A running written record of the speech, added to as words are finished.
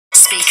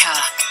speaker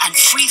and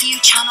Freeview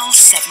Channel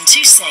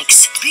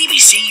 726.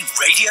 BBC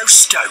Radio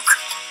Stoke.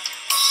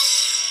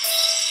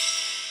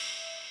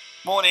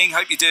 Morning,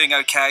 hope you're doing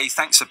okay.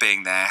 Thanks for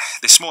being there.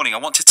 This morning I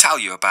want to tell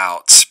you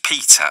about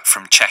Peter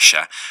from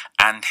Cheshire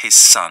and his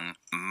son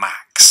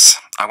Max.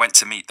 I went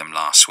to meet them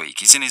last week.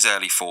 He's in his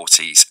early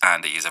 40s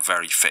and he is a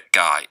very fit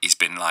guy. He's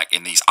been like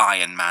in these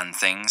Iron Man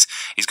things.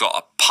 He's got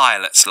a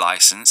pilot's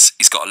licence.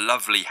 He's got a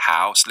lovely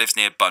house, lives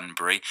near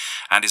Bunbury,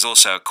 and is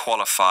also a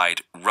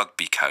qualified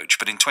rugby coach.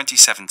 But in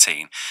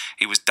 2017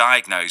 he was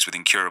diagnosed with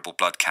incurable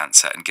blood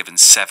cancer and given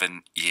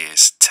 7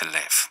 years to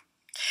live.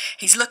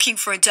 He's looking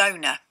for a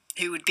donor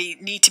who would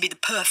need to be the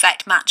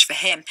perfect match for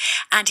him.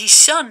 And his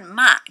son,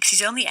 Max,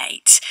 he's only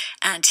 8,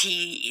 and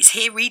he is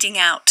here reading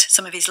out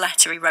some of his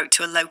letter he wrote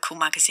to a local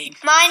magazine.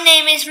 My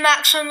name is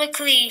Maxwell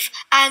McLeave,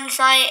 and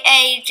my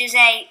age is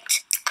 8.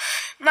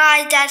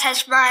 My dad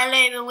has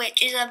myeloma,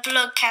 which is a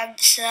blood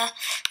cancer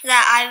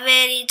that I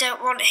really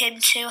don't want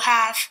him to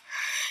have.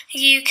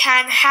 You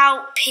can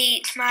help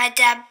Pete, my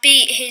dad,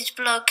 beat his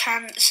blood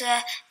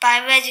cancer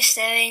by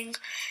registering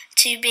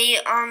to be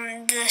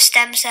on the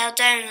stem cell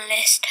donor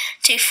list.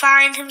 To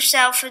find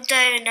himself a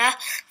donor,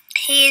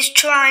 he is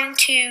trying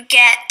to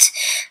get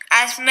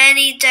as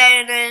many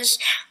donors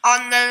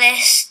on the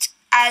list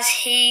as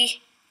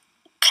he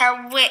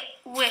can, which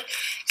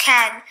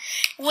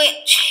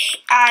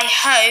I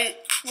hope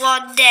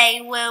one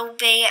day will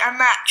be a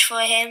match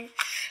for him,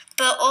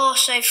 but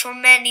also for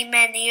many,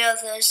 many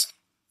others.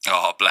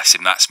 Oh, bless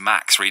him, that's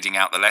Max reading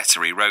out the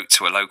letter he wrote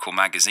to a local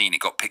magazine. It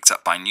got picked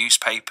up by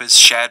newspapers,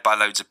 shared by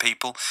loads of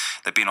people.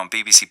 They've been on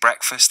BBC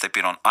Breakfast, they've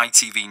been on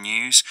ITV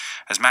News.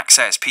 As Max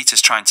says,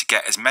 Peter's trying to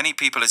get as many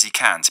people as he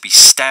can to be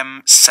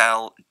stem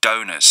cell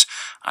donors.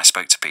 I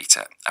spoke to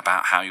Peter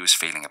about how he was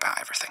feeling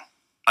about everything.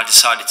 I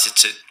decided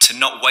to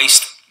not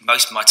waste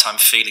most of my time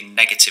feeling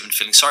negative and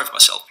feeling sorry for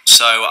myself.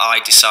 So I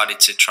decided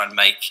to try and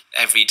make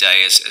every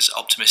day as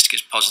optimistic,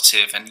 as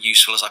positive and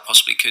useful as I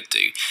possibly could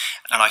do.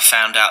 And I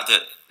found out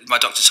that my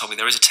doctor told me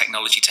there is a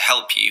technology to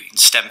help you in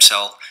stem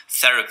cell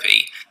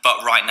therapy,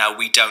 but right now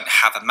we don't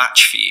have a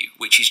match for you,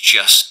 which is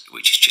just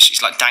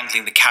it's like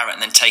dangling the carrot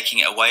and then taking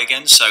it away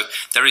again. So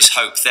there is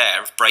hope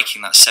there of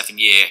breaking that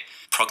 7-year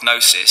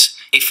prognosis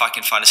if I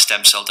can find a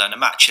stem cell donor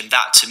match. And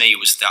that to me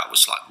was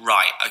like,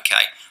 right,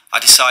 okay. I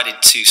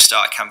decided to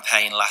start a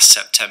campaign last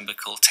September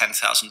called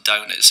 10,000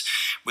 Donors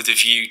with a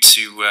view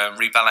to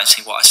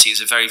rebalancing what I see as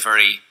a very,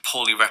 very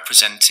poorly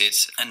represented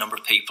number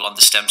of people on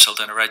the stem cell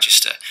donor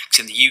register.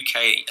 Because in the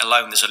UK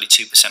alone, there's only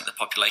 2% of the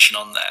population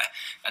on there.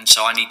 And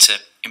so I need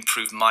to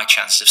improve my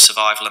chances of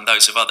survival and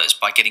those of others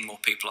by getting more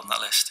people on that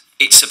list.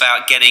 It's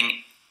about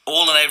getting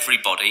all and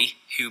everybody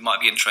who might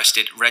be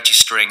interested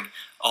registering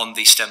on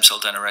the stem cell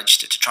donor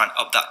register to try and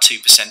up that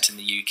 2% in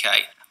the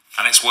UK.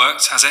 And it's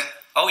worked, has it?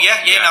 Oh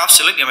yeah, no,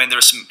 absolutely. I mean, there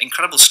are some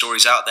incredible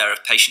stories out there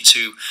of patients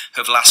who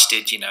have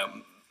lasted,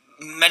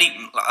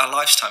 a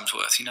lifetime's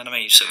worth, you know what I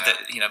mean? So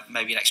that,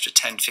 maybe an extra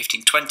 10,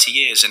 15, 20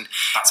 years. And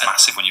that's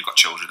massive when you've got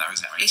children though,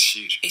 isn't it? I mean, it's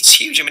huge. It's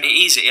huge. I mean,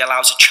 it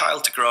allows a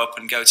child to grow up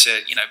and go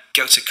to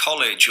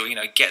college or,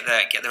 get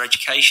their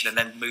education and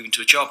then move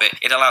into a job.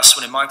 It allows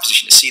someone in my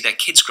position to see their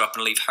kids grow up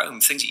and leave home,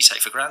 things that you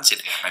take for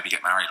granted. Yeah, maybe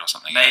get married or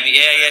something. Maybe,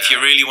 yeah, if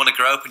you really want to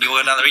grow up and you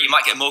want another, you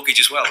might get a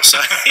mortgage as well. So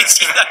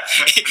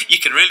you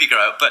can really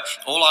grow up. But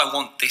all I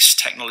want this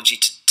technology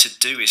to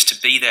do is to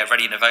be there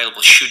ready and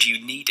available should you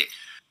need it.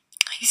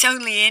 He's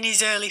only in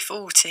his early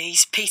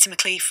 40s. Peter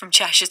McLeave from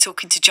Cheshire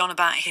talking to John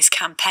about his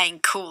campaign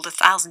called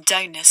 1,000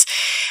 Donors.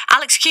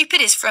 Alex Cupid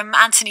is from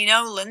Anthony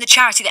Nolan, the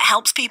charity that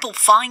helps people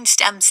find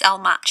stem cell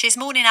matches.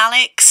 Morning,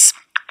 Alex.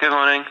 Good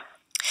morning.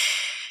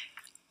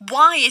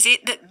 Why is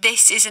it that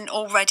this isn't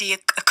already a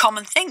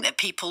common thing that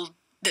people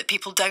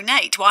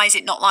donate? Why is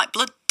it not like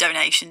blood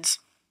donations?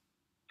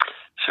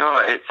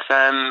 Sure, it's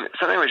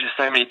something which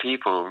so many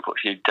people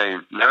unfortunately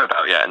don't know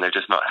about yet, and they've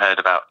just not heard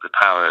about the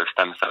power of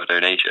stem cell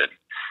donation.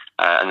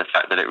 And the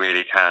fact that it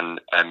really can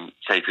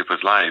save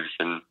people's lives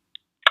and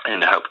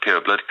help cure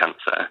blood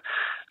cancer.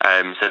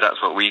 So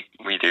that's what we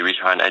do. We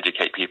try and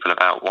educate people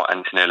about what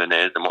anti-Nolan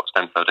is and what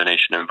stem cell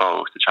donation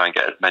involves to try and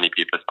get as many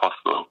people as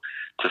possible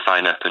to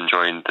sign up and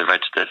join the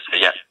register. So,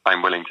 yes,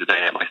 I'm willing to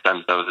donate my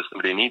stem cells if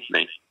somebody needs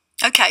me.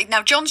 Okay,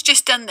 now John's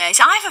just done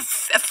this. I have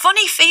a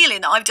funny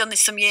feeling that I've done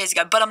this some years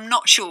ago, but I'm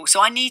not sure.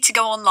 So I need to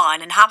go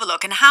online and have a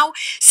look. And how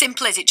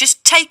simple is it?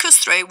 Just take us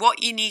through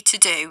what you need to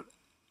do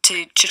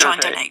to try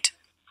and donate.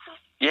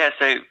 Yeah,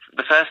 so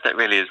the first step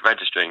really is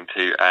registering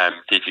to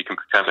see if you can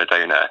become a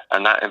donor,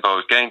 and that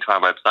involves going to our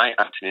website,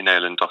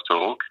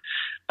 anthonynolan.org.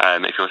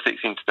 If you're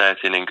 16 to 30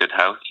 and in good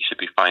health, you should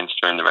be fine to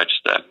join the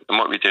register. And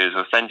what we do is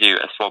we'll send you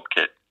a swab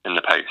kit in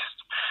the post.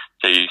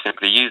 So you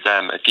simply use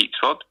a cheek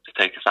swab to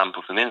take a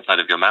sample from the inside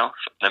of your mouth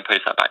and then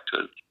post that back to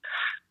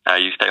us.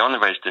 You stay on the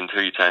register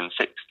until you turn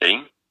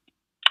 16,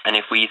 and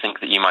if we think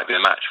that you might be a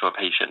match for a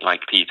patient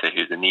like Peter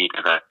who's in need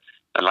of a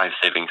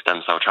life-saving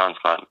stem cell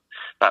transplant,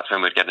 that's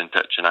when we'd get in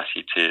touch and ask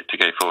you to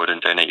go forward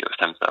and donate your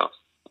stem cells.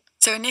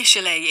 So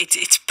initially,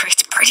 it's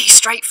pretty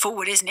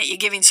straightforward, isn't it? You're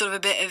giving sort of a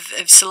bit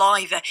of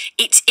saliva.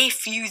 It's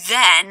if you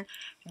then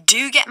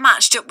do get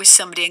matched up with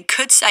somebody and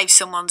could save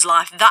someone's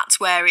life, that's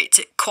where it's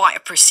quite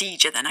a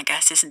procedure then, I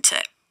guess, isn't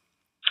it?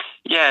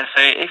 Yeah,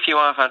 so if you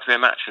are found to be a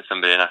match for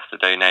somebody and asked to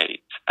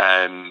donate,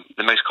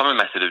 the most common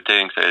method of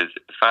doing so is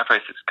the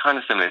process is kind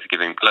of similar to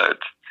giving blood.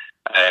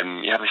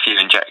 You have a few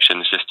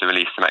injections just to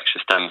release some extra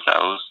stem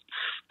cells,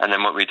 and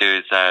then what we do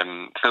is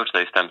filter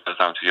those stem cells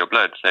out of your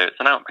blood. So it's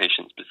an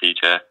outpatient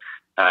procedure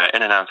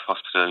in and out of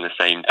hospital in the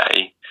same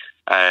day,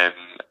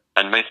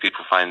 and most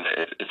people find that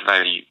it's a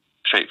very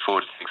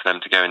straightforward thing for them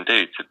to go and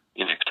do to,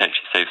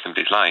 potentially save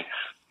somebody's life.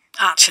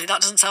 Actually,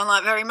 that doesn't sound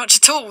like very much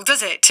at all,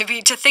 does it? To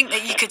think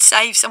that you could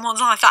save someone's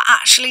life, that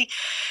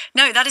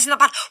isn't that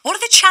bad. What are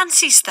the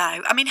chances,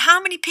 though? I mean,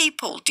 how many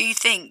people do you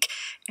think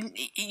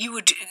you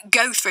would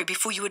go through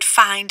before you would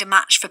find a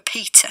match for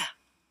Peter?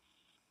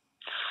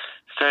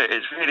 So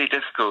it's really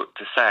difficult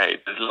to say.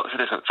 There's lots of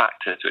different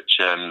factors which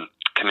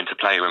come into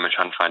play when we're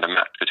trying to find a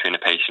match between a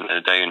patient and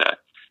a donor.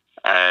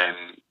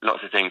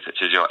 Lots of things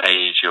such as your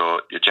age,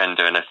 your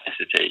gender and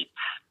ethnicity.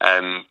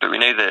 But we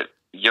know that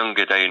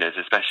younger donors,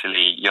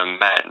 especially young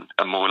men,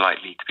 are more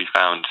likely to be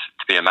found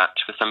to be a match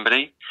for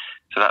somebody.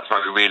 So that's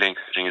why we're really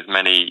encouraging as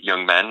many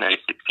young men,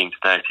 aged 16 to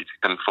 30, to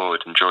come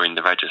forward and join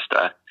the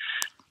register.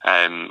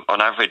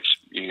 On average,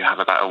 you have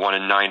about a 1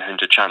 in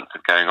 900 chance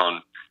of going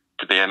on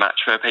to be a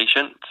match for a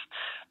patient.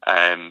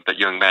 But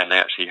young men, they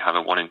actually have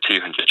a 1 in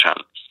 200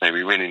 chance. So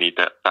we really need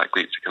that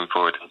group to come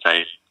forward and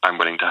say, I'm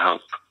willing to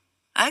help.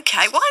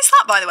 Okay, why is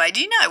that, by the way?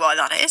 Do you know why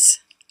that is?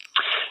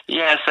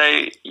 Yeah,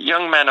 so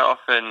young men are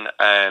often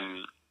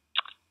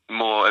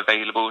more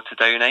available to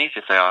donate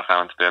if they are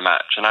found to be a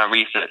match. And our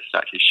research has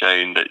actually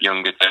shown that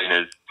younger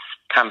donors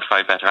can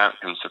provide better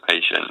outcomes for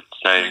patients.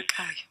 So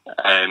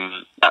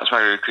that's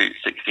why we recruit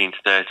 16 to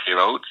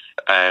 30-year-olds,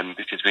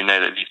 because we know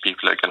that these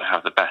people are going to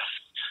have the best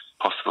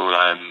possible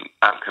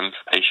outcomes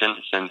for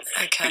patients. And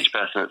each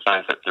person that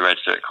signs up to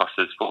register, it costs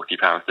us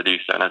 £40 to do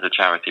so. And as a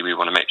charity, we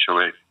want to make sure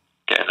we're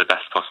getting the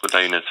best possible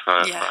donors for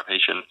our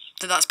patients.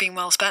 So that's been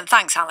well spent.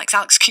 Thanks, Alex.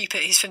 Alex Cooper,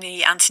 who's from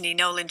the Anthony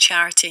Nolan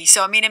charity.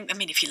 So, I mean,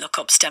 if you look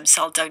up stem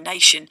cell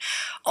donation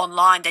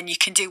online, then you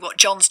can do what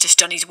John's just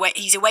done. He's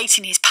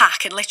awaiting his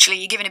pack, and literally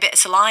you're giving a bit of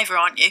saliva,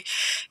 aren't you?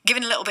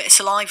 Giving a little bit of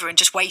saliva and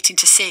just waiting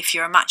to see if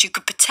you're a match. You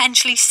could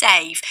potentially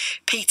save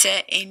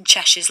Peter in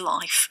Cheshire's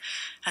life,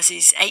 as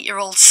his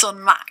 8-year-old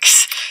son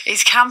Max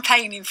is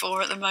campaigning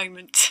for at the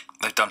moment.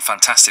 They've done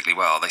fantastically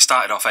well. They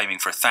started off aiming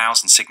for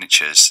 1,000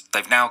 signatures.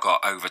 They've now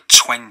got over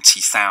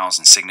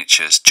 20,000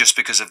 signatures just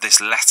because of this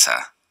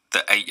letter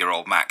that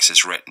 8-year-old Max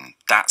has written.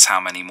 That's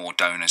how many more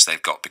donors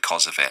they've got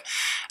because of it.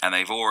 And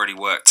they've already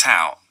worked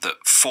out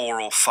that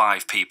 4 or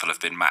 5 people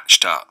have been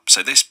matched up.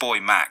 So this boy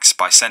Max,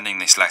 by sending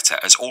this letter,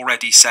 has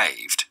already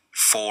saved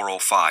 4 or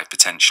 5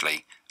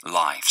 potentially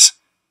lives,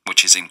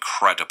 which is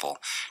incredible,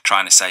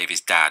 trying to save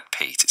his dad,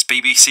 Pete. It's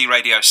BBC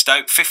Radio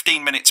Stoke,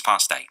 15 minutes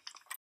past 8.